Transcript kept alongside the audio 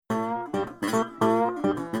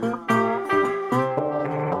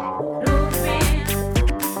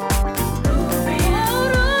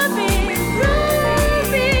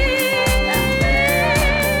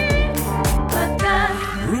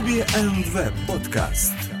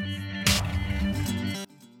Подкаст.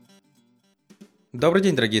 Добрый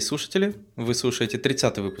день, дорогие слушатели! Вы слушаете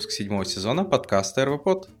 30-й выпуск 7-го сезона подкаста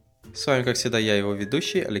РВПод. С вами, как всегда, я, его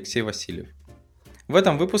ведущий, Алексей Васильев. В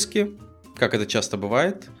этом выпуске, как это часто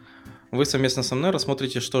бывает, вы совместно со мной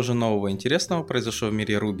рассмотрите, что же нового и интересного произошло в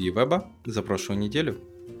мире Ruby и веба за прошлую неделю.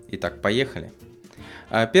 Итак, поехали!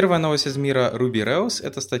 Первая новость из мира Ruby Rails –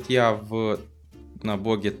 это статья на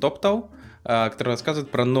блоге TopTal, которая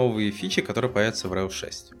рассказывает про новые фичи, которые появятся в Rails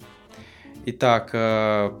 6. Итак,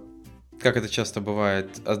 как это часто бывает,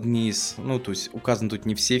 одни из, то есть указаны тут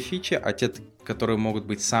не все фичи, а те, которые могут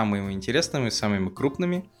быть самыми интересными, самыми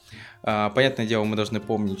крупными. Понятное дело, мы должны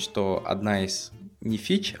помнить, что одна из не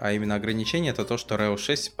фич, а именно ограничение, это то, что Rails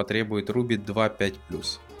 6 потребует Ruby 2.5+.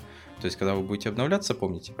 То есть, когда вы будете обновляться,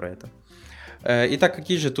 помните про это. Итак,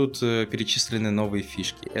 какие же тут перечислены новые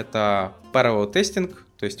фишки? Это parallel testing,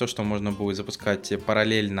 то есть то, что можно будет запускать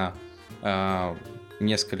параллельно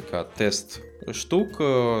несколько тест-штук,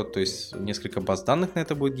 то есть несколько баз данных на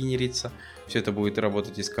это будет генериться. Все это будет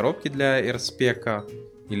работать из коробки для RSpec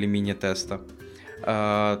или мини-теста.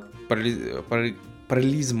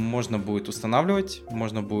 Параллелизм можно будет устанавливать,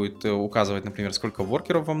 можно будет указывать, например, сколько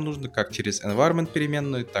воркеров вам нужно, как через environment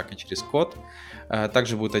переменную, так и через код.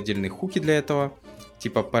 Также будут отдельные хуки для этого,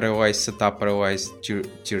 типа parallelize setup, parallelize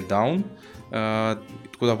teardown,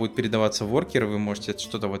 куда будет передаваться воркер, вы можете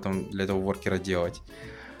что-то для этого воркера делать.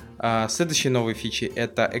 Следующие новые фичи —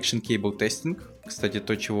 это Action Cable Testing. Кстати,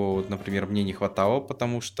 то, чего, например, мне не хватало,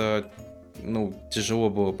 потому что тяжело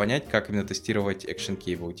было понять, как именно тестировать Action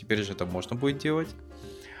Cable. Теперь же это можно будет делать.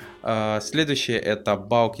 Следующее — это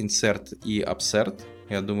Bulk Insert и Upsert.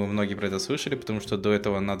 Я думаю, многие про это слышали, потому что до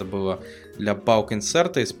этого надо было для Bulk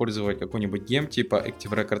Insert использовать какой-нибудь гем типа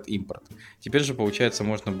Active Record Import. Теперь же, получается,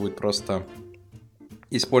 можно будет просто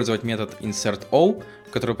использовать метод Insert All,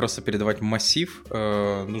 в который просто передавать массив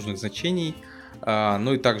нужных значений.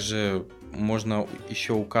 И также можно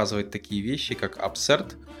еще указывать такие вещи, как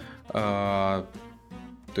Upsert. То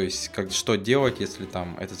есть, что делать, если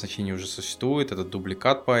там это значение уже существует, это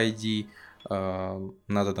дубликат по ID,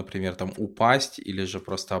 надо, например, там упасть или же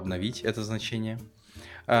просто обновить это значение.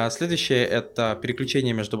 Следующее — это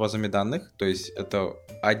переключение между базами данных, то есть это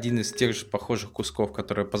один из тех же похожих кусков,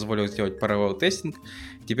 который позволил сделать parallel testing,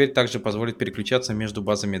 теперь также позволит переключаться между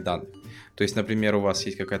базами данных. То есть, например, у вас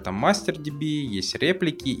есть какая-то MasterDB, есть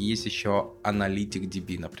реплики и есть еще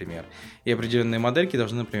AnalyticDB, например. И определенные модельки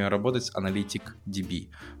должны, например, работать с AnalyticDB.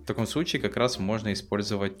 В таком случае как раз можно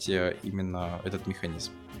использовать именно этот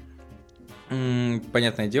механизм.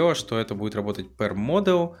 Понятное дело, что это будет работать per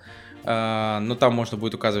model, но там можно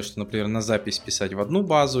будет указывать, что, например, на запись писать в одну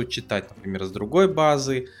базу, читать, например, с другой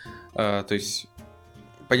базы. То есть,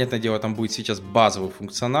 понятное дело, там будет сейчас базовый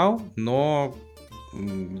функционал, но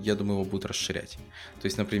я думаю, его будут расширять. То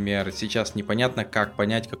есть, например, сейчас непонятно, как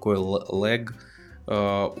понять, какой лэг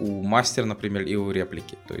у мастера, например, и у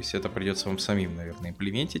реплики. То есть это придется вам самим, наверное,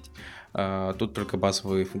 имплементить. Тут только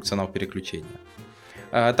базовый функционал переключения.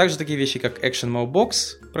 Также такие вещи, как Action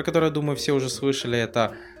Mailbox, про которые, я думаю, все уже слышали,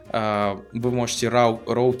 это вы можете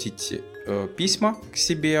роутить письма к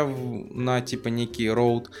себе на типа некий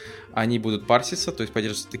роут, они будут парситься, то есть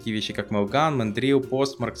поддерживаются такие вещи, как Mailgun, Mandrill,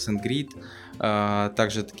 Postmark, SendGrid,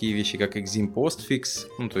 также такие вещи, как Exim Postfix,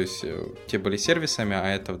 то есть те были сервисами,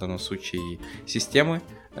 а это в данном случае системы,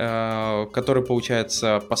 которые,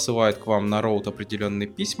 получается, посылают к вам на роут определенные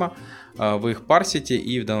письма, вы их парсите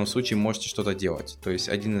и в данном случае можете что-то делать. То есть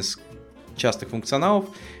один из частых функционалов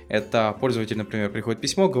 — это пользователь, например, приходит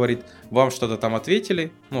письмо, говорит, вам что-то там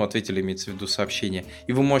ответили, ответили имеется в виду сообщение,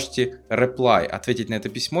 и вы можете reply, ответить на это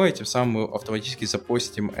письмо, и тем самым мы автоматически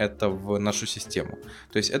запостим это в нашу систему.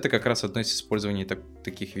 То есть это как раз одно из использований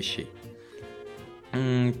таких вещей.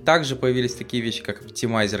 Также появились такие вещи, как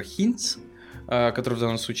Optimizer Hints, который в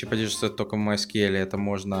данном случае поддерживается только в MySQL. Это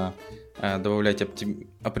можно добавлять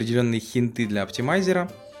определенные хинты для оптимайзера.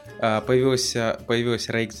 Появилась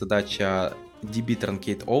рейк-задача DB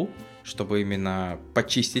Truncate All, чтобы именно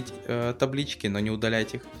почистить таблички, но не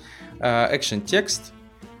удалять их. Action Text.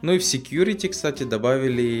 И в Security, кстати,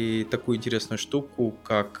 добавили такую интересную штуку,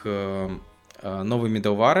 как новые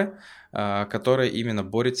middleware, которые именно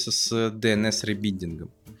борются с DNS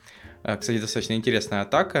ребиндингом. Кстати, достаточно интересная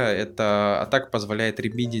атака. Эта атака позволяет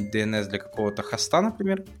ребиндить DNS для какого-то хоста,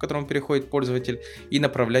 например, в котором переходит пользователь, и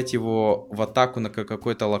направлять его в атаку на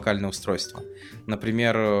какое-то локальное устройство.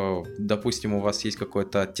 Например, допустим, у вас есть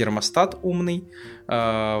какой-то термостат умный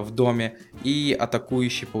в доме, и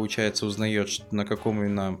атакующий, получается, узнает, на каком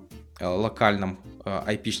именно локальном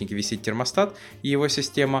IP-шнике висит термостат и его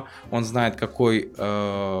система. Он знает, какой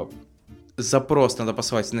запрос надо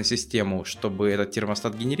посылать на систему, чтобы этот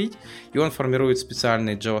термостат генерить, и он формирует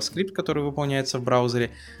специальный JavaScript, который выполняется в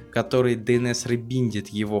браузере, который DNS ребиндит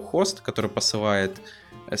его хост, который посылает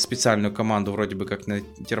специальную команду вроде бы как на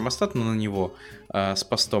термостат, но на него с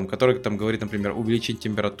постом, который там говорит, например, увеличить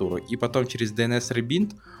температуру. И потом через DNS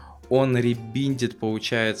rebind он ребиндит,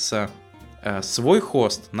 получается, свой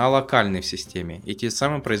хост на локальной системе, и тем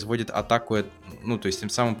самым производит атаку, ну, то есть тем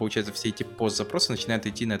самым, получается, все эти пост-запросы начинают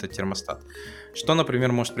идти на этот термостат. Что,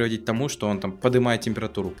 например, может приводить к тому, что он там поднимает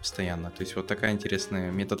температуру постоянно. То есть вот такая интересная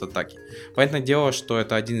метод атаки. Понятное дело, что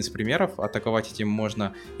это один из примеров. Атаковать этим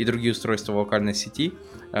можно и другие устройства в локальной сети,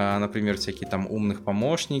 например, всякие там умных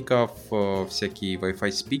помощников, всякие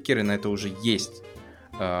Wi-Fi спикеры, на это уже есть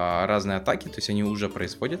разные атаки, то есть они уже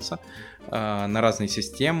производятся на разные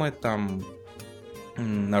системы, там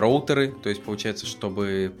на роутеры, то есть получается,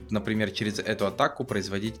 чтобы, например, через эту атаку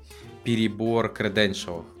производить перебор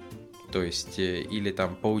credentials, то есть или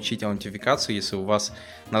там получить аутентификацию, если у вас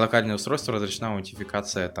на локальное устройство разрешена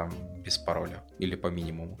аутентификация там без пароля или по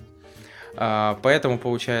минимуму. Поэтому,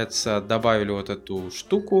 получается, добавили вот эту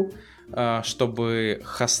штуку, чтобы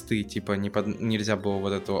хосты, типа, нельзя было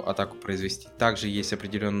вот эту атаку произвести. Также есть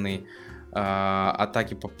определенные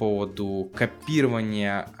атаки по поводу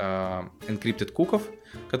копирования encrypted куков,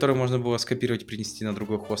 которые можно было скопировать и принести на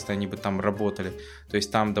другой хост, и они бы там работали. То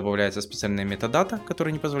есть там добавляется специальная метадата,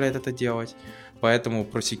 которая не позволяет это делать. Поэтому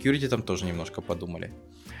про security там тоже немножко подумали.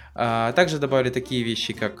 Также добавили такие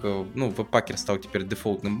вещи, как, ну, Webpacker стал теперь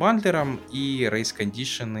дефолтным бандлером, и race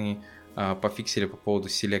кондишены пофиксили по поводу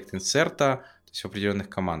select insert, то есть в определенных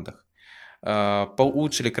командах.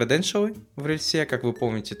 Улучшили credentials в рельсе, как вы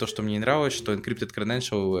помните, то, что мне не нравилось, что encrypted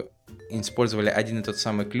credentials использовали один и тот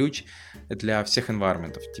самый ключ для всех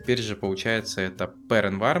environment. Теперь же получается это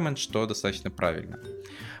per environment, что достаточно правильно.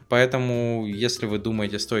 Поэтому, если вы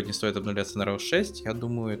думаете, стоит не стоит обновляться на Rails 6, я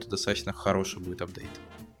думаю, это достаточно хороший будет апдейт.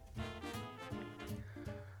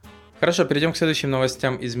 Хорошо, перейдем к следующим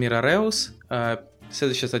новостям из мира Rails.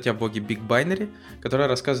 Следующая статья в блоге Big Binary, которая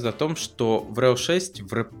рассказывает о том, что в Rails 6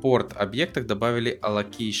 в report объектах добавили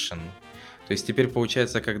allocation. То есть теперь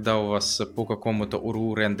получается, когда у вас по какому-то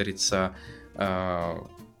URL рендерится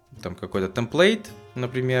там какой-то темплейт,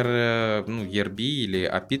 например, ERB или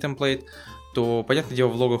API темплейт, то, понятное дело,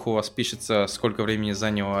 в логах у вас пишется, сколько времени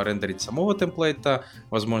заняло рендерить самого темплейта,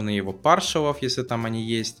 возможно, его паршалов, если там они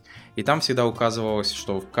есть. И там всегда указывалось,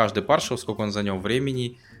 что в каждый паршал, сколько он занял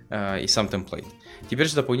времени, и сам темплейт. Теперь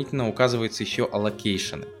же дополнительно указывается еще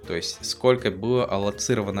allocation, то есть сколько было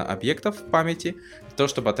аллоцировано объектов в памяти для того,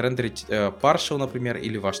 чтобы отрендерить partial, например,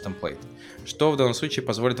 или ваш темплейт. Что в данном случае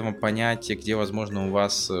позволит вам понять, где, возможно, у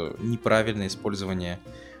вас неправильное использование,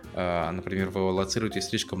 например, вы аллоцируете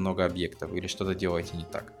слишком много объектов или что-то делаете не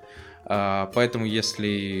так. Поэтому,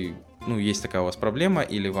 если есть такая у вас проблема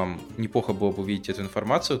или вам неплохо было бы увидеть эту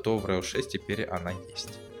информацию, то в Rails 6 теперь она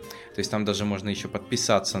есть. То есть там даже можно еще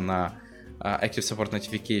подписаться на Active Support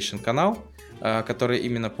Notification канал, который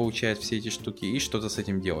именно получает все эти штуки, и что-то с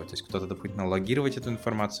этим делать. То есть кто-то дополнительно логировать эту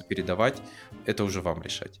информацию, передавать, это уже вам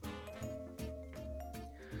решать.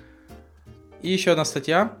 И еще одна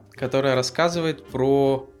статья, которая рассказывает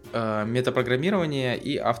про метапрограммирование,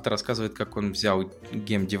 и автор рассказывает, как он взял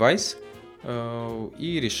GEM-девайс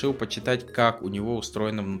и решил почитать, как у него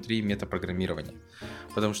устроено внутри метапрограммирование.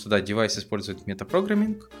 Потому что, да, девайс использует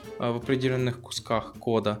метапрограмминг в определенных кусках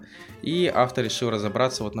кода, и автор решил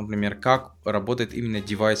разобраться, вот, например, как работает именно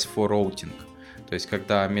device for routing. То есть,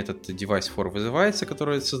 когда метод device for вызывается,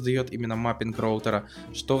 который создает именно маппинг роутера,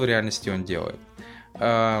 что в реальности он делает.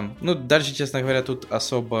 Дальше, честно говоря, тут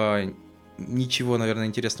особо ничего, наверное,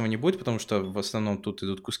 интересного не будет, потому что в основном тут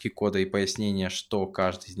идут куски кода и пояснения, что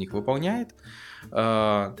каждый из них выполняет.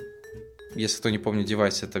 Если кто не помнит,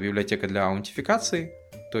 девайс — это библиотека для аутентификации,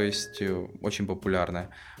 то есть очень популярная.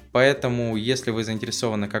 Поэтому, если вы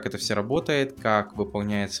заинтересованы, как это все работает, как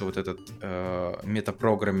выполняется вот этот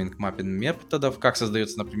метапрограмминг маппинг методов, как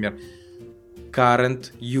создается, например,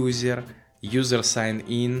 current user sign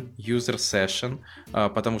in, user session,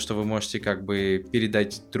 потому что вы можете как бы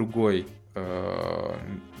передать другой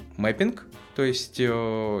мэппинг, то есть и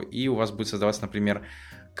у вас будет создаваться, например,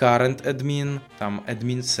 current admin, там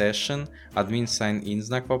admin session, admin sign in,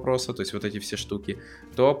 знак вопроса, то есть вот эти все штуки,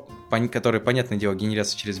 которые, понятное дело,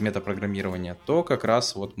 генерятся через метапрограммирование, то как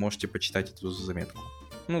раз вот можете почитать эту заметку.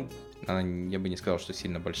 Она, я бы не сказал, что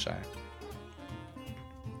сильно большая.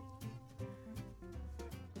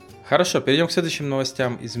 Хорошо, перейдем к следующим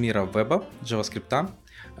новостям из мира веба, JavaScript.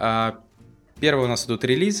 Первые у нас идут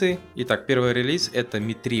релизы. Итак, первый релиз — это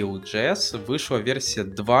Mithril.js. Вышла версия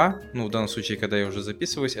 2, в данном случае, когда я уже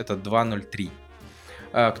записываюсь, это 2.0.3.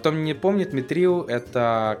 Кто не помнит, Mitril —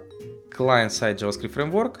 это client-side JavaScript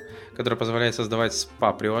Framework, который позволяет создавать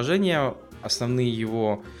SPA-приложения. Основные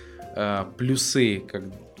его плюсы, как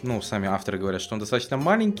сами авторы говорят, что он достаточно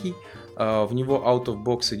маленький, в него out of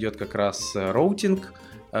box идет как раз роутинг,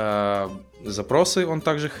 запросы он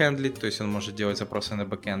также хендлит, то есть он может делать запросы на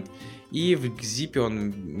бэкэнд, и в Zip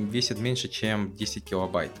он весит меньше, чем 10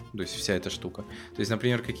 килобайт, то есть вся эта штука. То есть,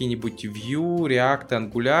 например, какие-нибудь Vue, React,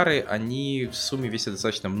 Angular, они в сумме весят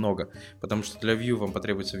достаточно много, потому что для Vue вам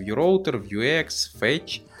потребуется Vue Router, Vuex,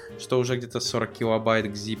 Fetch, что уже где-то 40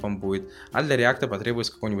 килобайт к зипам будет, а для React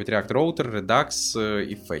потребуется какой-нибудь React Router, Redux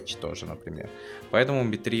и Fetch тоже, например. Поэтому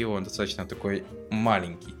Mitril он достаточно такой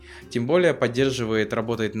маленький. Тем более поддерживает,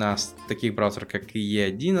 работает на таких браузерах, как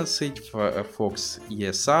E11, Firefox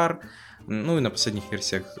ESR, и на последних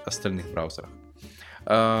версиях остальных браузеров.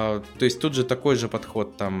 То есть тут же такой же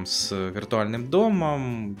подход там с виртуальным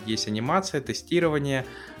домом, есть анимация, тестирование,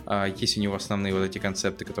 есть у него основные вот эти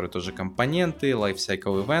концепты, которые тоже компоненты,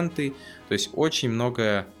 lifecycle ивенты, то есть очень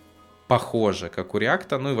многое похоже, как у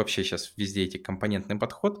React, и вообще сейчас везде эти компонентный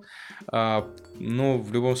подход. Но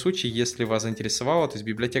в любом случае, если вас заинтересовало, то есть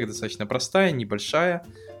библиотека достаточно простая, небольшая,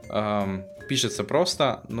 пишется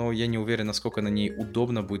просто, но я не уверен, насколько на ней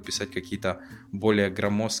удобно будет писать какие-то более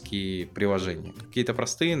громоздкие приложения. Какие-то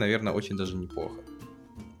простые, наверное, очень даже неплохо.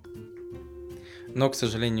 Но, к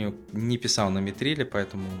сожалению, не писал на Mitril,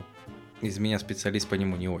 поэтому из меня специалист по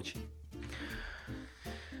нему не очень.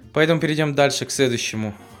 Поэтому перейдем дальше к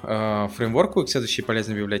следующему фреймворку, к следующей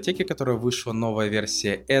полезной библиотеке, которая вышла, новая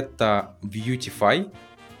версия. Это Vuetify.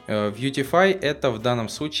 Vuetify — это в данном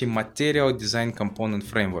случае Material Design Component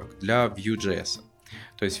Framework для Vue.js.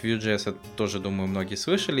 То есть Vue.js тоже, думаю, многие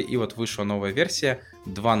слышали. И вот вышла новая версия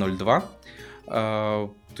 2.0.2,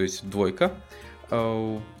 то есть двойка.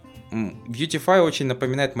 Vuetify очень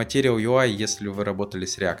напоминает Material UI, если вы работали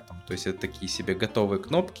с React. То есть это такие себе готовые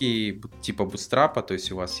кнопки типа Bootstrap, то есть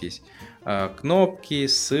у вас есть кнопки,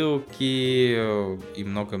 ссылки и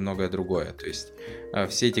многое-многое другое. То есть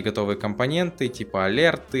все эти готовые компоненты типа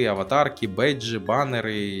алерты, аватарки, бэджи,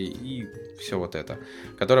 баннеры и все вот это,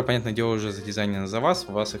 которое, понятное дело, уже задизайнено за вас.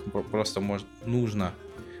 У вас их просто нужно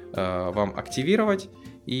вам активировать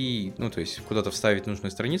и, то есть куда-то вставить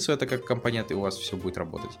нужную страницу, это как компонент, и у вас все будет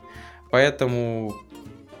работать. Поэтому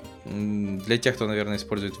для тех, кто, наверное,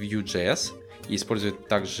 использует Vue.js и использует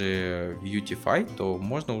также Vuetify, то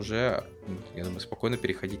можно уже, я думаю, спокойно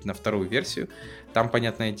переходить на вторую версию. Там,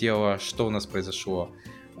 понятное дело, что у нас произошло.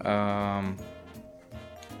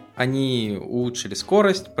 Они улучшили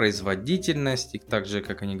скорость, производительность, и также,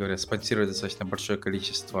 как они говорят, спонсируют достаточно большое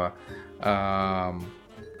количество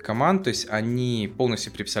команд, то есть они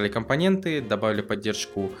полностью переписали компоненты, добавили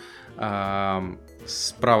поддержку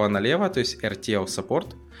справа налево, то есть RTL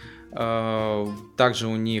support. Также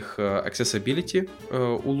у них accessibility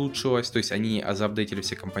улучшилась, то есть они заапдейтили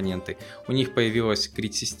все компоненты. У них появилась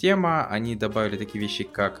grid-система, они добавили такие вещи,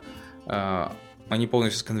 как они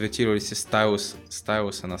полностью сконвертировались из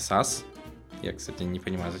stylus на Sass. Я, кстати, не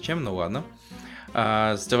понимаю зачем, но ладно.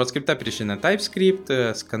 С JavaScript перешли на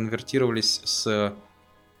TypeScript, сконвертировались с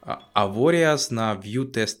Avorias на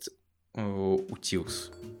Vue Test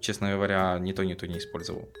Utils. Честно говоря, ни то не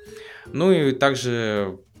использовал. И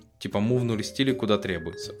также мувнули стили куда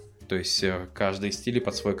требуется. То есть каждый стиль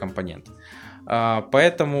под свой компонент.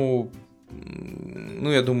 Поэтому,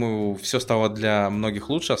 я думаю, все стало для многих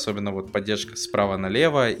лучше, особенно вот поддержка справа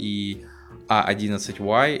налево и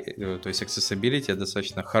A11Y, то есть accessibility,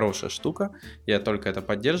 достаточно хорошая штука. Я только это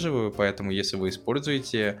поддерживаю, поэтому если вы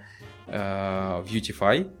используете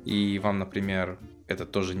Vuetify, и вам, например, это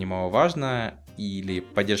тоже немаловажно, или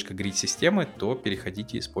поддержка grid-системы, то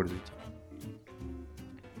переходите и используйте.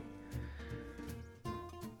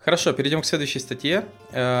 Хорошо, перейдем к следующей статье.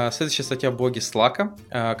 Следующая статья в блоге Slack,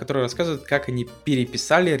 которая рассказывает, как они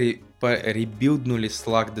переписали, ребилднули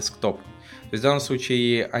Slack Desktop. То есть в данном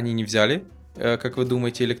случае они не взяли, как вы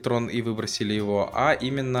думаете, электрон и выбросили его, а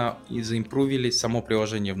именно и заимпрувили само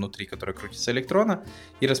приложение внутри, которое крутится электрона,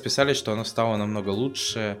 и расписали, что оно стало намного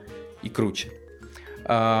лучше и круче.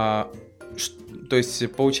 То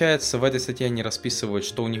есть, получается, в этой статье они расписывают,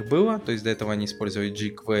 что у них было, то есть до этого они использовали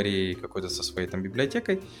jQuery какой-то со своей там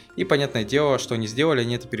библиотекой, и, понятное дело, что они сделали,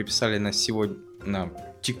 они это переписали на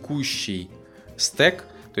текущий стек,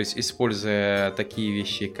 то есть используя такие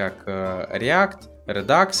вещи, как React,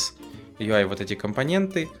 Redux, UI, вот эти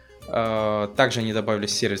компоненты. Также они добавили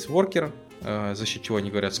сервис Worker, за счет чего, они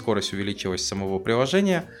говорят, скорость увеличилась самого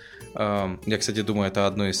приложения. Я, кстати, думаю, это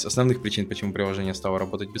одна из основных причин, почему приложение стало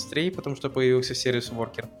работать быстрее, потому что появился сервис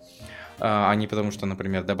Worker, а не потому что,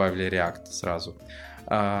 например, добавили React сразу.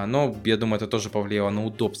 Но я думаю, это тоже повлияло на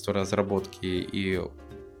удобство разработки и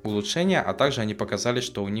улучшения, а также они показали,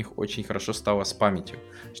 что у них очень хорошо стало с памятью,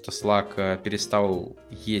 что Slack перестал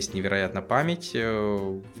есть невероятно память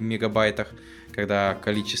в мегабайтах, когда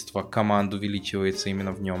количество команд увеличивается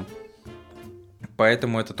именно в нем.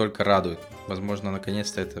 Поэтому это только радует. Возможно,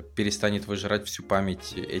 наконец-то это перестанет выжирать всю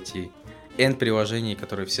память эти N-приложений,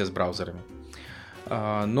 которые все с браузерами.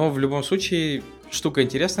 Но в любом случае штука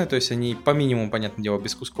интересная, то есть они по минимуму, понятное дело,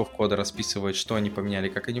 без кусков кода расписывают, что они поменяли,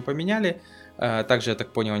 как они поменяли. Также, я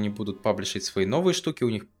так понял, они будут паблишить свои новые штуки, у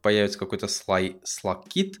них появится какой-то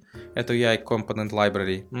Slack-Kit, это UI Component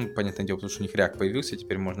Library, понятное дело, потому что у них React появился,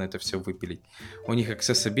 теперь можно это все выпилить. У них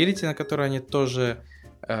Accessibility, на который они тоже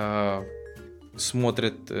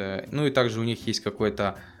смотрят, ну и также у них есть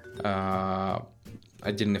какой-то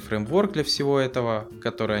отдельный фреймворк для всего этого,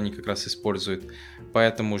 который они как раз используют.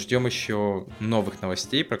 Поэтому ждем еще новых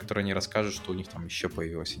новостей, про которые они расскажут, что у них там еще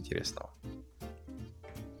появилось интересного.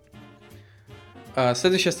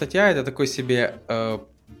 Следующая статья — это такой себе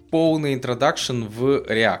полный introduction в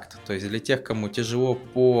React. То есть для тех, кому тяжело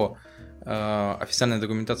по официальной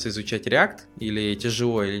документации изучать React, или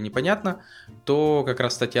тяжело, или непонятно, то как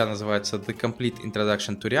раз статья называется The Complete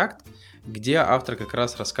Introduction to React, где автор как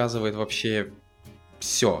раз рассказывает вообще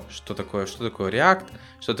все, что такое React,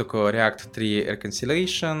 что такое React Tree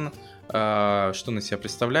Reconciliation, что на себя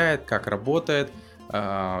представляет, как работает,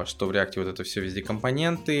 что в React вот это все везде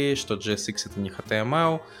компоненты, что JSX это не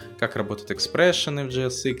HTML, как работают экспрессионы в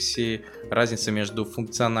JSX, разница между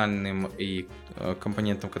функциональным и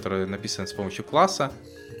компонентом, который написан с помощью класса,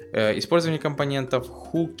 использование компонентов,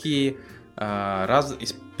 хуки,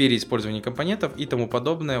 переиспользование компонентов и тому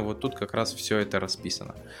подобное. Вот тут как раз все это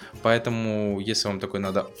расписано. Поэтому, если вам такой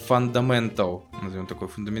надо назовем такой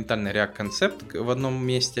фундаментальный React концепт в одном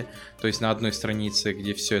месте, то есть на одной странице,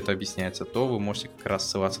 где все это объясняется, то вы можете как раз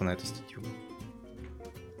ссылаться на эту статью.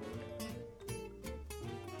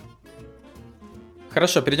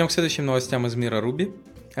 Хорошо, перейдем к следующим новостям из мира Ruby.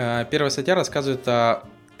 Первая статья рассказывает о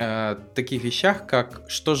таких вещах, как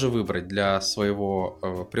что же выбрать для своего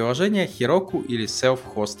приложения, Heroku или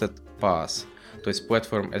Self-Hosted PaaS, то есть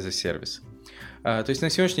Platform as a Service. То есть на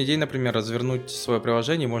сегодняшний день, например, развернуть свое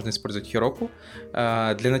приложение можно использовать Heroku.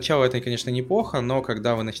 Для начала это, конечно, неплохо, но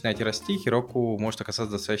когда вы начинаете расти, Heroku может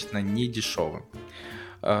оказаться достаточно недешевым,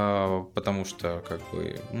 потому что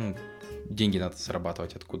деньги надо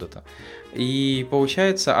зарабатывать откуда-то. И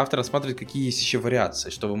получается, автор рассматривает, какие есть еще вариации,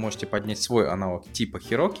 что вы можете поднять свой аналог типа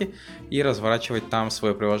Heroku и разворачивать там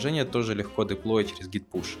свое приложение, тоже легко деплоить через Git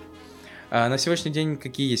Push. На сегодняшний день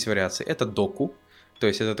какие есть вариации? Это Doku, то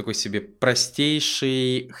есть это такой себе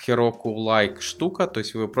простейший Heroku-like штука, то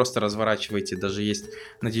есть вы просто разворачиваете, даже есть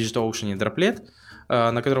на DigitalOcean дроплет,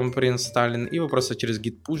 на котором он проинсталлен, и вы просто через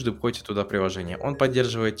Git Push деплоите туда приложение. Он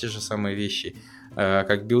поддерживает те же самые вещи,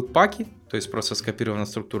 как билд-паки, то есть просто скопирована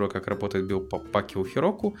структура, как работает билд-паки у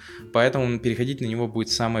Heroku, поэтому переходить на него будет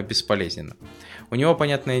самое бесполезно. У него,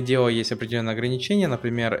 понятное дело, есть определенные ограничения,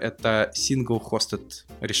 например, это single-hosted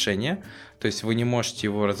решение, то есть вы не можете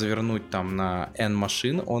его развернуть там на N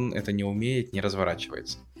машин, он это не умеет, не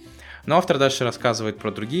разворачивается. Но автор дальше рассказывает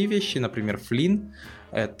про другие вещи, например, Flynn.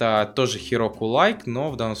 Это тоже Heroku-like,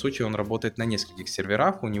 но в данном случае он работает на нескольких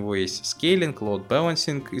серверах. У него есть scaling, load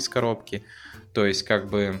balancing из коробки. То есть как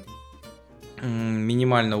бы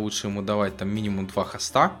минимально лучше ему давать там минимум 2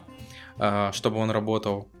 хоста, чтобы он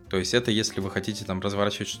работал. То есть это если вы хотите там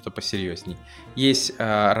разворачивать что-то посерьезней. Есть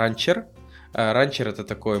Rancher. Rancher — это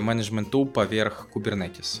такой менеджмент-тул поверх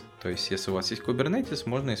Kubernetes. То есть если у вас есть Kubernetes,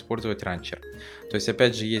 можно использовать Rancher. То есть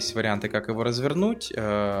опять же есть варианты, как его развернуть.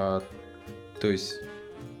 То есть,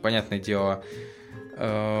 понятное дело,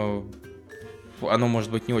 оно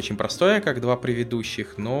может быть не очень простое, как два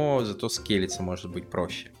предыдущих, но зато скейлиться может быть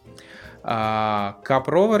проще.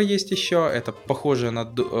 CapRover есть еще, это похоже на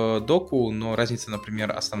Doku, но разница,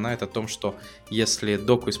 например, основная это в том, что если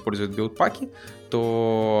Doku использует билд-паки,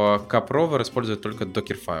 то CapRover использует только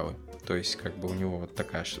докер-файлы. То есть как бы у него вот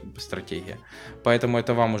такая стратегия. Поэтому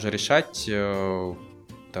это вам уже решать,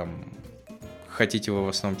 там, хотите вы в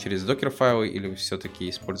основном через докер-файлы или все-таки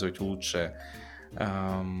использовать лучше,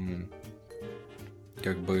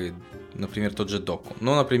 как бы, например, тот же Doku.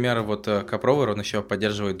 Ну, например, вот CapRover, он еще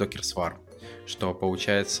поддерживает Docker Swarm, что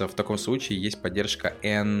получается в таком случае есть поддержка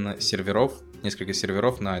N серверов, несколько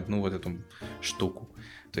серверов на одну вот эту штуку,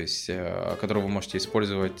 то есть, которую вы можете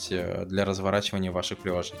использовать для разворачивания ваших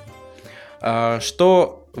приложений.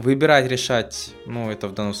 Что выбирать, решать, ну, это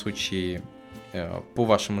в данном случае по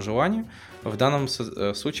вашему желанию. В данном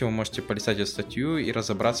случае вы можете полистать эту статью и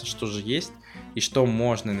разобраться, что же есть и что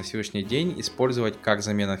можно на сегодняшний день использовать как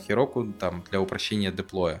замена Heroku там, для упрощения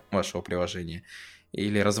деплоя вашего приложения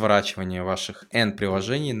или разворачивания ваших N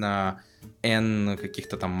приложений на N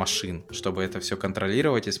каких-то там машин, чтобы это все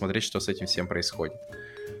контролировать и смотреть, что с этим всем происходит.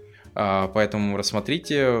 Поэтому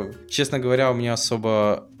рассмотрите. Честно говоря, у меня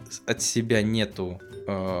особо от себя нету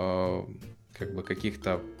как бы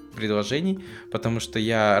каких-то предложений, потому что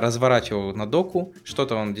я разворачивал на доку,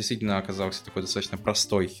 что-то он действительно оказался такой достаточно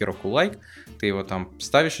простой Heroku-like, ты его там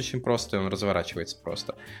ставишь очень просто, и он разворачивается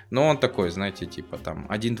просто. Но он такой, знаете, типа там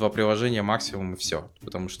 1-2 приложения максимум и все,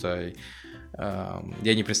 потому что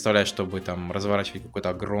я не представляю, чтобы там разворачивать какой-то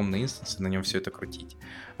огромный инстанс и на нем все это крутить.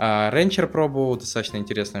 Rancher пробовал, достаточно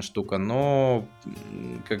интересная штука, но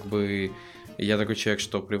как бы я такой человек,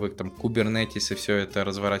 что привык там Kubernetes и все это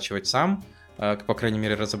разворачивать сам, по крайней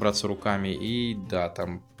мере, разобраться руками. И да,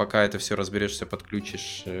 там, пока это все разберешься,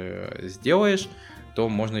 подключишь, сделаешь, то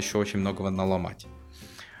можно еще очень многого наломать.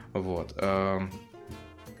 Вот.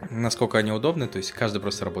 Насколько они удобны, то есть каждый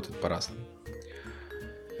просто работает по-разному.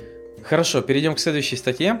 Хорошо, перейдем к следующей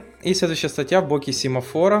статье. И следующая статья блоки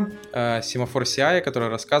семафора, семафор CI, который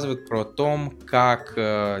рассказывает про то, как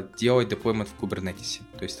делать деплоймент в Kubernetes.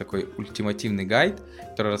 То есть такой ультимативный гайд,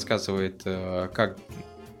 который рассказывает, как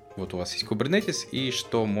вот у вас есть Kubernetes и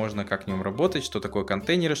что можно, как в нем работать, что такое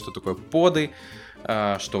контейнеры, что такое поды,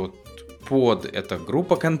 что вот под это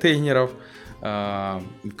группа контейнеров,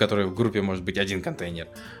 в которой в группе может быть один контейнер,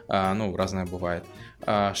 ну, разное бывает.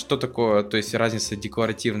 Что такое, то есть разница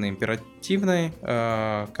декларативной и императивной,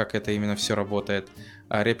 как это именно все работает,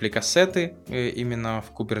 реплика-сеты именно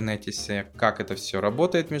в Kubernetes, как это все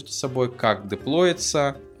работает между собой, как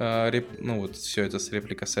деплоится, ну вот все это с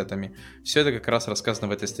реплика-сетами, все это как раз рассказано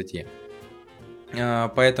в этой статье.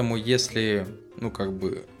 Поэтому если, ну как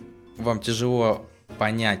бы, вам тяжело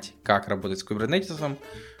понять, как работать с Kubernetes,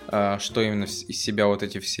 что именно из себя вот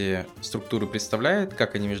эти все структуры представляют,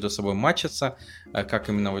 как они между собой матчатся, как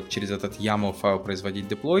именно вот через этот YAML файл производить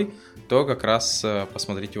деплой, то как раз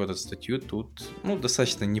посмотрите вот эту статью, тут ну,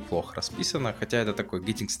 достаточно неплохо расписано, хотя это такой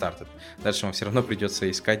getting started. Дальше вам все равно придется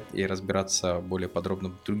искать и разбираться более подробно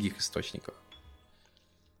в других источниках.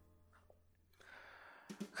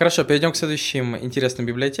 Хорошо, перейдем к следующим интересным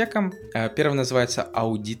библиотекам. Первый называется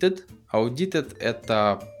Audited. Audited —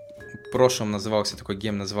 это в прошлом назывался такой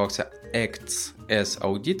гем, назывался Acts as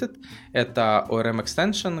Audited. Это ORM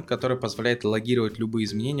extension, который позволяет логировать любые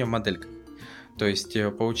изменения в модельках. То есть,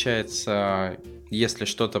 получается, если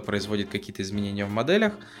что-то производит какие-то изменения в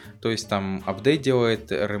моделях, то есть там апдейт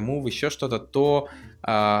делает, remove, еще что-то, то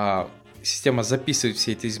система записывает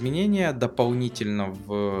все эти изменения дополнительно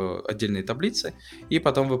в отдельные таблицы, и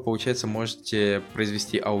потом вы, получается, можете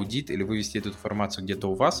произвести аудит или вывести эту информацию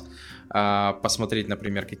где-то у вас, посмотреть,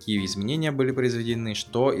 например, какие изменения были произведены,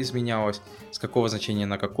 что изменялось, с какого значения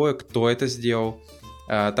на какое, кто это сделал.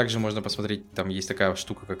 Также можно посмотреть, там есть такая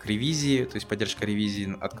штука, как ревизии, то есть поддержка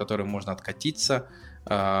ревизии, от которой можно откатиться,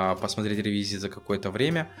 посмотреть ревизии за какое-то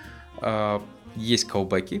время. Есть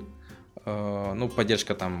колбеки. Ну,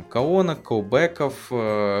 поддержка там колонок, колбеков,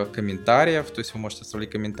 комментариев, то есть вы можете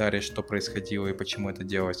оставлять комментарии, что происходило и почему это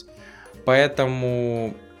делать.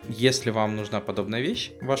 Поэтому, если вам нужна подобная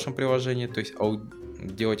вещь в вашем приложении, то есть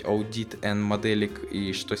делать аудит and моделек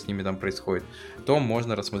и что с ними там происходит, то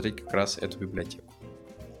можно рассмотреть как раз эту библиотеку.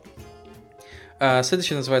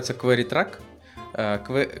 Следующий называется QueryTrack.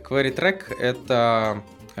 QueryTrack — это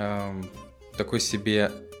такой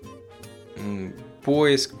себе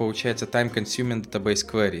поиск, получается, time-consuming database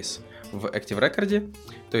queries в Active Record.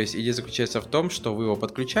 То есть идея заключается в том, что вы его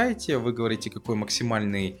подключаете, вы говорите, какое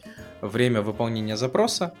максимальное время выполнения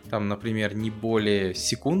запроса, там, например, не более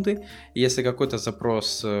секунды. И если какой-то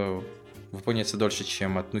запрос выполняется дольше,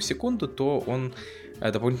 чем 1 секунду, то он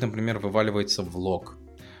дополнительно, например, вываливается в лог.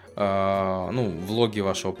 В логе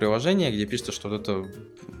вашего приложения, где пишется, что вот это,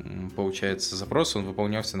 получается, запрос, он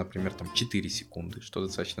выполнялся, например, там 4 секунды, что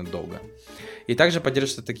достаточно долго. И также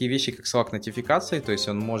поддерживаются такие вещи, как Slack нотификации, то есть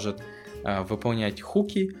он может выполнять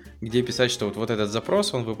хуки, где писать, что вот этот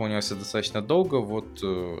запрос, он выполнялся достаточно долго, вот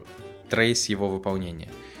трейс его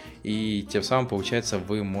выполнения. И тем самым, получается,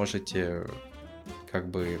 вы можете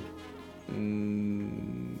как бы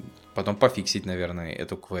потом пофиксить, наверное,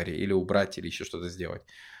 эту query, или убрать, или еще что-то сделать.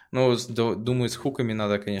 Но думаю, с хуками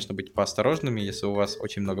надо, конечно, быть поосторожными. Если у вас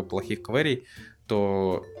очень много плохих query,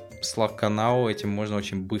 то Slack-канал этим можно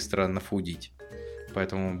очень быстро нафудить.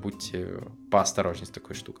 Поэтому будьте поосторожнее с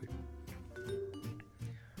такой штукой.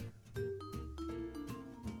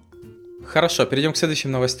 Хорошо, перейдем к следующим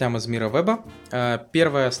новостям из мира веба.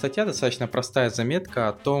 Первая статья, достаточно простая заметка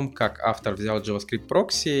о том, как автор взял JavaScript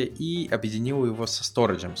Proxy и объединил его со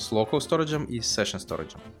сториджем, с local storage и с session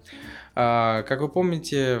storage. Как вы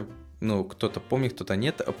помните, кто-то помнит, кто-то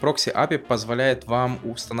нет, Proxy API позволяет вам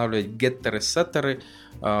устанавливать геттеры, сеттеры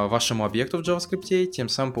вашему объекту в JavaScript, тем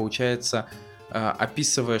самым получается,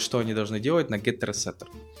 описывая, что они должны делать на getter и setter.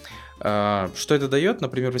 Что это дает?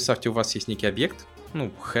 Например, представьте, у вас есть некий объект,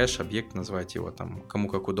 хэш, объект, называйте его там кому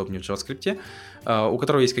как удобнее в JavaScript, у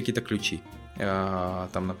которого есть какие-то ключи,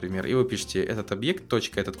 там, например, и вы пишете этот объект,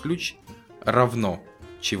 точка, этот ключ равно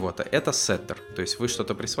чего-то. Это setter, то есть вы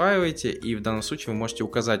что-то присваиваете, и в данном случае вы можете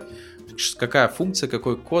указать, какая функция,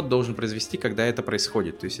 какой код должен произвести, когда это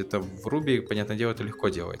происходит. То есть это в Ruby, понятное дело, это легко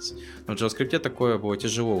делается. Но в JavaScript такое было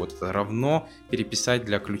тяжело, вот это равно переписать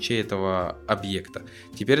для ключей этого объекта.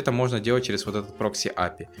 Теперь это можно делать через вот этот proxy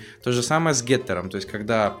API. То же самое с геттером, то есть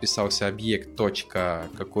когда писался объект, точка,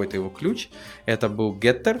 какой-то его ключ, это был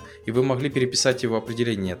getter, и вы могли переписать его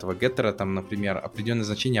определение этого геттера, там, например, определенное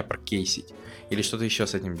значение апперкейсить, или что-то еще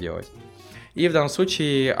с этим делать. И в данном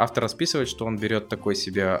случае автор расписывает, что он берет такой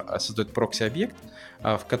себе, создает прокси-объект,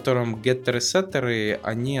 в котором геттеры и сеттеры,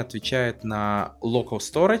 они отвечают на local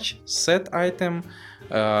storage, set item,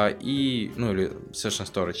 или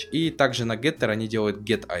session storage. И также на getter они делают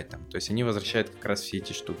get item, то есть они возвращают как раз все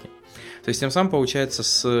эти штуки. То есть тем самым получается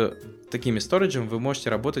с такими сториджем вы можете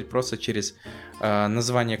работать просто через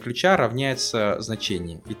название ключа равняется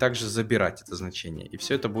значение и также забирать это значение. И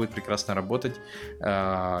все это будет прекрасно работать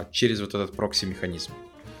через вот этот прокси-механизм.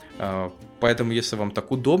 Поэтому если вам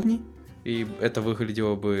так удобней, и это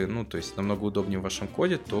выглядело бы, то есть намного удобнее в вашем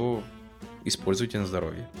коде, то используйте на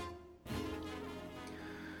здоровье.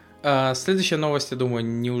 Следующая новость, я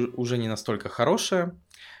думаю, уже не настолько хорошая.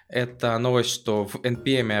 Это новость, что в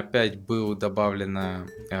NPM опять был добавлено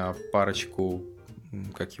парочку,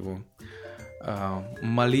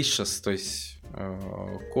 malicious, то есть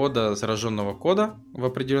кода, зараженного кода в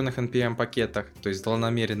определенных NPM пакетах, то есть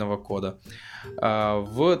злонамеренного кода,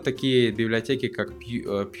 в такие библиотеки, как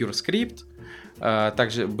PureScript.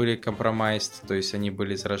 Также были compromised, то есть они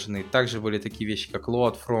были заражены. Также были такие вещи, как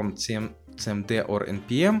load from cmd or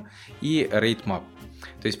npm и rate map.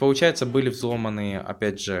 То есть, получается, были взломаны,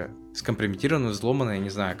 опять же, скомпрометированы, взломаны, я не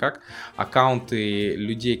знаю как, аккаунты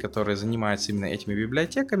людей, которые занимаются именно этими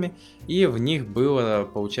библиотеками, и в них было,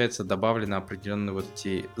 получается, добавлено определенные вот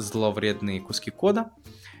эти зловредные куски кода.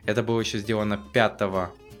 Это было еще сделано 5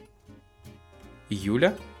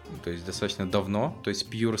 июля, то есть достаточно давно. То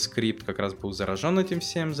есть PureScript как раз был заражен этим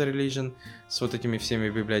всем, за Religion, с вот этими всеми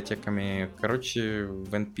библиотеками. Короче,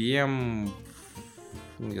 в NPM,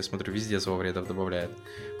 я смотрю, везде зловредов добавляет.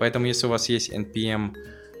 Поэтому, если у вас есть NPM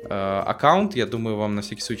аккаунт, я думаю, вам на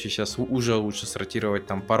всякий случай сейчас уже лучше сортировать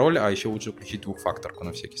там пароль, а еще лучше включить двухфакторку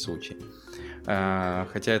на всякий случай.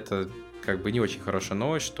 Хотя это как бы не очень хорошая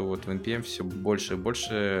новость, что вот в NPM все больше и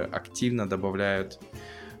больше активно добавляют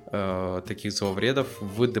таких зловредов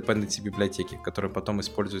в dependency библиотеки, которые потом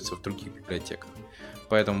используются в других библиотеках.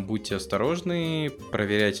 Поэтому будьте осторожны,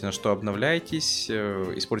 проверяйте, на что обновляетесь,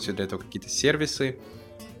 используйте для этого какие-то сервисы.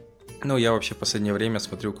 Я вообще в последнее время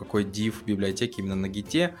смотрю, какой div в библиотеке именно на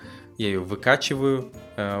гите. Я ее выкачиваю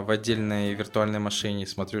в отдельной виртуальной машине,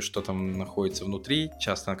 смотрю, что там находится внутри.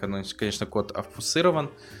 Часто, конечно, код обфусирован,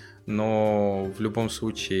 но в любом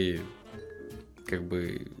случае как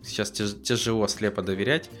бы сейчас тяжело слепо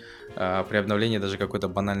доверять при обновлении даже какой-то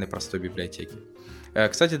банальной простой библиотеки.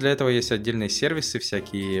 Кстати, для этого есть отдельные сервисы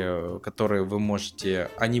всякие, которые вы можете,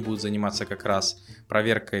 они будут заниматься как раз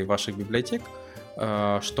проверкой ваших библиотек,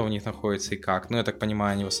 что у них находится и как. Я так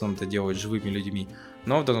понимаю, они в основном это делают живыми людьми,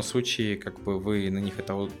 но в данном случае как бы вы на них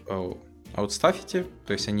это аутстафите,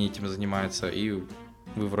 то есть они этим занимаются, и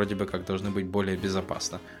вы вроде бы как должны быть более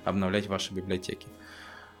безопасно обновлять ваши библиотеки.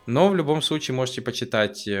 Но в любом случае можете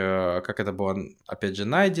почитать, как это было, опять же,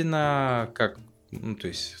 найдено, как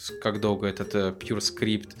долго этот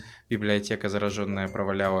PureScript библиотека зараженная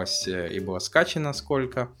провалялась и была скачана,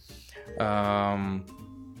 сколько.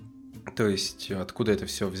 То есть откуда это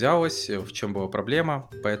все взялось, в чем была проблема.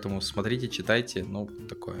 Поэтому смотрите, читайте,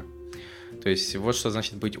 такое. То есть вот что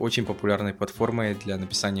значит быть очень популярной платформой для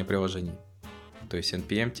написания приложений. То есть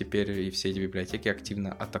NPM теперь и все эти библиотеки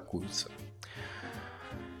активно атакуются.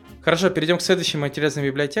 Хорошо, перейдем к следующим интересным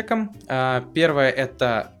библиотекам. Первая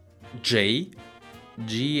это Jay,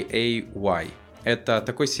 G-A-Y. Это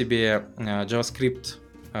такой себе JavaScript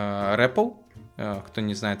REPL. Кто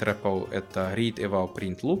не знает, REPL это Read, Eval,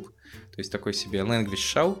 Print, Loop. То есть такой себе language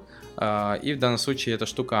shell. И в данном случае эта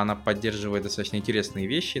штука, она поддерживает достаточно интересные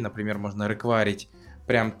вещи. Например, можно рекварить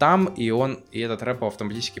прям там, и этот репо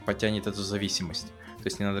автоматически подтянет эту зависимость. То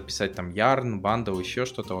есть не надо писать там yarn, bundle, еще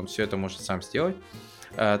что-то, он все это может сам сделать.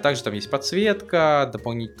 Также там есть подсветка,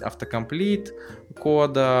 дополнительный автокомплит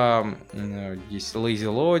кода, есть lazy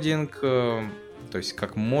loading, то есть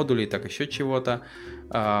как модулей, так еще чего-то.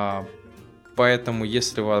 Поэтому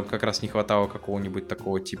если вам как раз не хватало какого-нибудь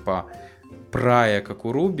такого типа прая, как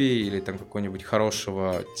у Ruby, или там какого-нибудь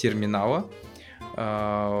хорошего терминала,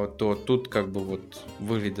 то тут как бы вот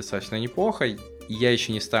выглядит достаточно неплохо. Я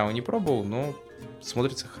еще не ставил, не пробовал, но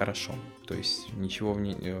смотрится хорошо. То есть ничего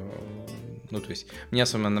то есть мне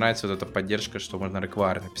особенно нравится вот эта поддержка, что можно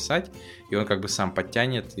require написать, и он как бы сам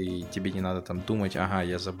подтянет, и тебе не надо там думать, ага,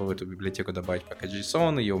 я забыл эту библиотеку добавить пока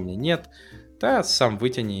JSON, ее у меня нет. Да, сам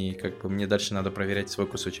вытяни, и как бы мне дальше надо проверять свой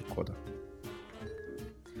кусочек кода.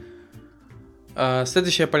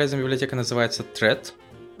 Следующая полезная библиотека называется Thread.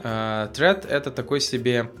 Thread — это такой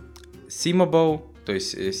себе themable, то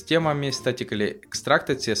есть с темами statically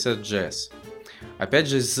extracted CSS.js. Опять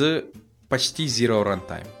же, с почти zero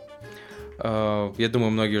runtime. Я думаю,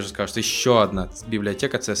 многие уже скажут, еще одна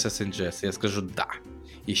библиотека CSS in JS. Я скажу, да,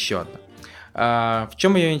 еще одна. В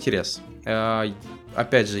чем ее интерес?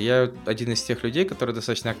 Опять же, я один из тех людей, который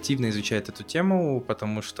достаточно активно изучает эту тему,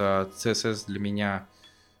 потому что CSS для меня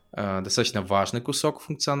достаточно важный кусок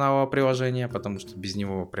функционала приложения, потому что без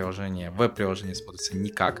него веб-приложение смотрится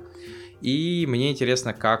никак. И мне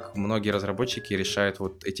интересно, как многие разработчики решают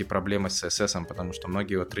вот эти проблемы с CSS, потому что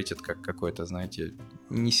многие его третят как какую-то, знаете,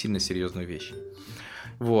 не сильно серьезную вещь.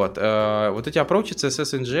 Вот эти approach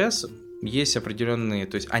CSS in JS есть определенные,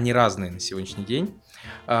 то есть они разные на сегодняшний день.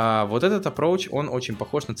 Вот этот approach, он очень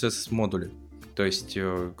похож на CSS-модули. То есть,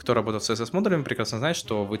 кто работает с CSS-модулями, прекрасно знает,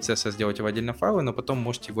 что вы CSS делаете в отдельном файле, но потом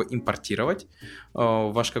можете его импортировать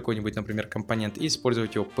в ваш какой-нибудь, например, компонент и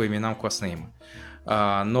использовать его по именам класснейма.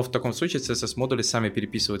 Но в таком случае CSS-модули сами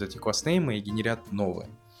переписывают эти класснеймы и генерят новые.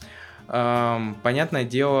 Понятное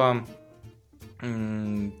дело,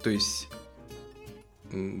 то есть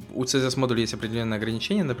у CSS-модулей есть определенные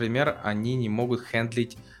ограничения, например, они не могут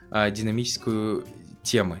хендлить динамическую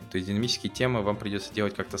темы, то есть динамические темы вам придется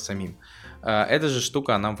делать как-то самим. Эта же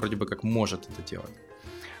штука, она вроде бы как может это делать.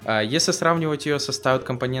 Если сравнивать ее со styled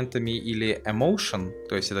компонентами или emotion,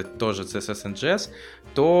 то есть это тоже CSS and JS,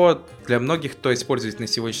 то для многих, кто использует на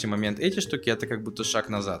сегодняшний момент эти штуки, это как будто шаг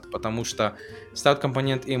назад, потому что styled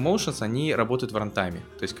компонент и emotions, они работают в рантайме,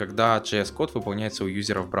 то есть когда JS-код выполняется у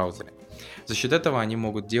юзера в браузере. За счет этого они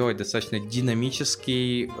могут делать достаточно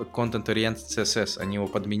динамический content-oriented CSS, они его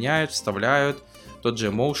подменяют, вставляют. Тот же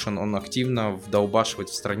emotion, он активно вдолбашивает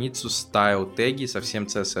в страницу style теги со всем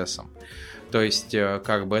CSS. То есть,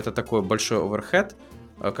 как бы это такой большой оверхед,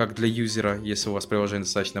 как для юзера, если у вас приложение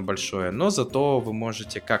достаточно большое, но зато вы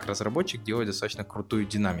можете, как разработчик, делать достаточно крутую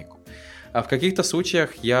динамику. А в каких-то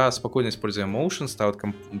случаях я спокойно использую emotion, ставлю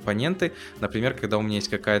компоненты, например, когда у меня есть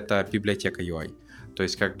какая-то библиотека UI. То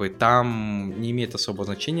есть, как бы там не имеет особого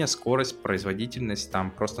значения скорость, производительность,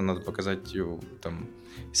 там просто надо показать, там,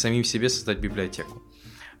 самим себе создать библиотеку.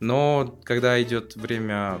 Но когда идет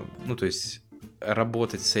время, то есть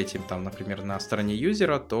работать с этим, там, например, на стороне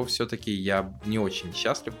юзера, то все-таки я не очень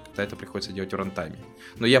счастлив, когда это приходится делать в рантайме.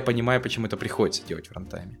 Но я понимаю, почему это приходится делать в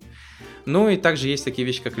рантайме. Ну и также есть такие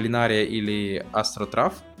вещи, как Linaria или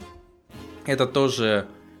AstroTrав. Это тоже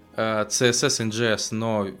CSS in JS,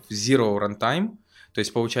 но в Zero Runtime. То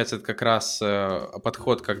есть, получается, это как раз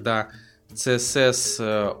подход, когда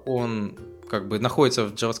CSS, он как бы находится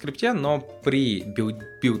в JavaScript, но при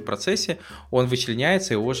билд-процессе он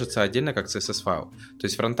вычленяется и уложится отдельно как CSS-файл. То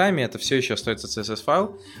есть в рантайме это все еще остается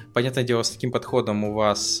CSS-файл. Понятное дело, с таким подходом у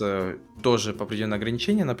вас тоже определенные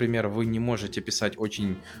ограничения. Например, вы не можете писать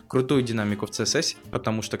очень крутую динамику в CSS,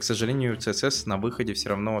 потому что, к сожалению, CSS на выходе все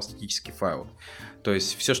равно статический файл. То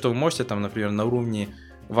есть все, что вы можете, там, например, на уровне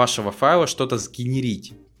вашего файла что-то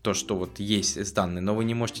сгенерить, то, что вот есть из данных, но вы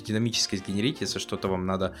не можете динамически сгенерить, если что-то вам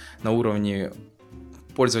надо на уровне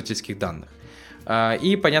пользовательских данных.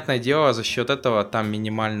 И, понятное дело, за счет этого там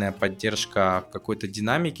минимальная поддержка какой-то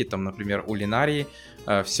динамики, там, например, у Linaria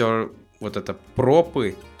все вот это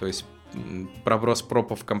пропы, то есть проброс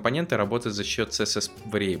пропов в компоненты работает за счет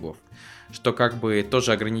CSS-вариаблов, что как бы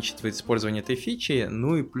тоже ограничивает использование этой фичи,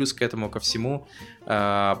 ну и плюс к этому ко всему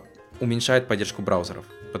уменьшает поддержку браузеров,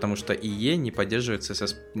 потому что IE не поддерживает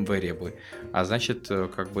CSS-вариаблы, а значит,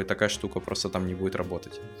 как бы такая штука просто там не будет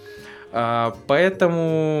работать.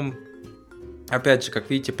 Поэтому, опять же, как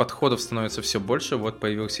видите, подходов становится все больше. Вот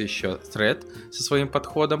появился еще Thread со своим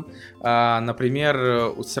подходом. Например,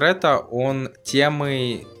 у Thread он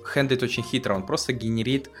темы хендлит очень хитро, он просто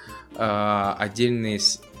генерит отдельный,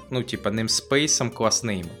 типа namespace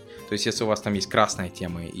класснеймы. То То есть, если у вас там есть красная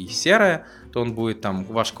тема и серая, то он будет там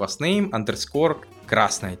ваш класс name, underscore,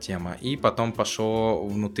 красная тема, и потом пошло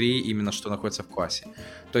внутри именно, что находится в классе.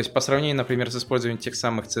 То есть, по сравнению, например, с использованием тех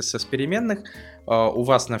самых CSS-переменных, у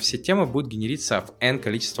вас на все темы будет генериться в n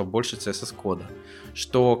количество больше CSS-кода,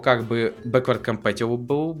 что как бы backward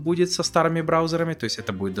compatible будет со старыми браузерами, то есть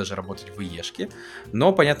это будет даже работать в IE-шке,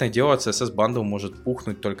 но, понятное дело, CSS-бандл может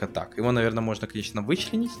пухнуть только так. Его, наверное, можно, конечно,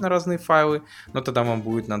 вычленить на разные файлы, но тогда вам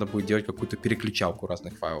надо будет делать какую-то переключалку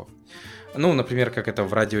разных файлов. Ну, например, как это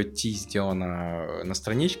в Radio T сделано на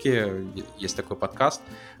страничке, есть такой подкаст,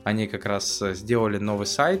 они как раз сделали новый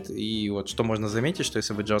сайт, и вот что можно заметить, что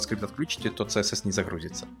если вы JavaScript отключите, то CSS не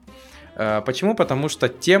загрузится. Почему? Потому что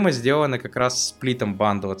темы сделаны как раз сплитом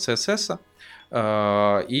бандла CSS,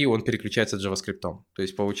 и он переключается JavaScript. То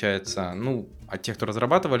есть получается, от тех, кто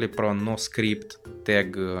разрабатывали про NoScript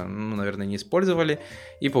тег, наверное, не использовали,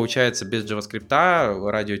 и получается без JavaScript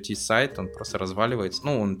Radio T сайт, он просто разваливается,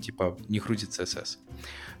 он типа не крутит CSS.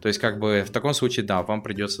 То есть как бы в таком случае, да, вам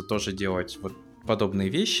придется тоже делать вот подобные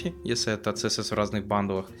вещи, если это CSS в разных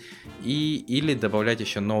бандлах, или добавлять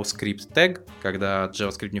еще NoScript тег, когда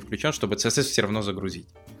JavaScript не включен, чтобы CSS все равно загрузить.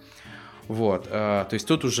 Вот, то есть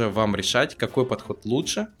тут уже вам решать, какой подход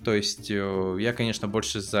лучше. То есть я, конечно,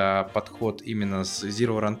 больше за подход именно с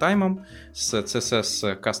Zero Runtime, с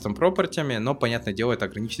CSS Custom Property, но, понятное дело, это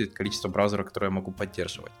ограничивает количество браузеров, которые я могу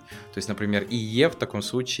поддерживать. То есть, например, IE в таком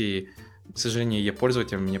случае, к сожалению, IE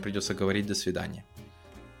пользователям мне придется говорить «до свидания».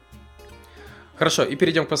 Хорошо, и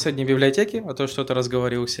перейдем к последней библиотеке, а то что-то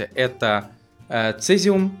разговорился. Это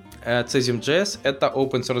Cesium. Cesium.js — это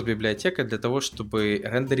open source библиотека для того, чтобы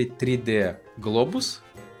рендерить 3D глобус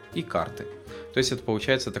и карты. То есть это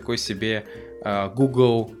получается такой себе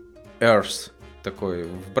Google Earth такой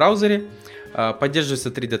в браузере. Поддерживаются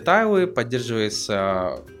 3D-тайлы,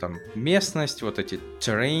 поддерживается там местность, вот эти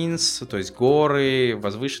terrains, то есть горы,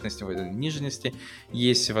 возвышенности, нижности.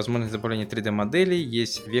 Есть возможность добавления 3D-моделей,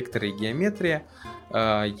 есть векторы и геометрия,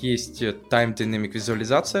 есть time dynamic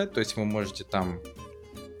визуализация, то есть вы можете там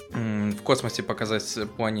в космосе показать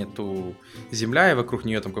планету Земля, и вокруг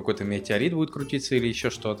нее там какой-то метеорит будет крутиться или еще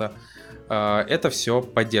что-то. Это все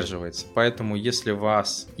поддерживается. Поэтому, если у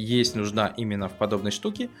вас есть нужда именно в подобной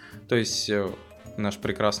штуке, то есть нашу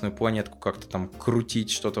прекрасную планетку как-то там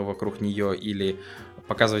крутить что-то вокруг нее или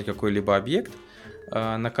показывать какой-либо объект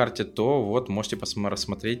на карте, то вот можете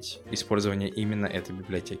рассмотреть использование именно этой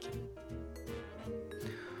библиотеки.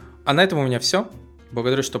 А на этом у меня все.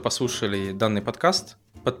 Благодарю, что послушали данный подкаст.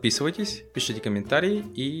 Подписывайтесь, пишите комментарии,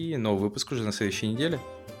 и новый выпуск уже на следующей неделе.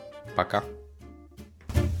 Пока.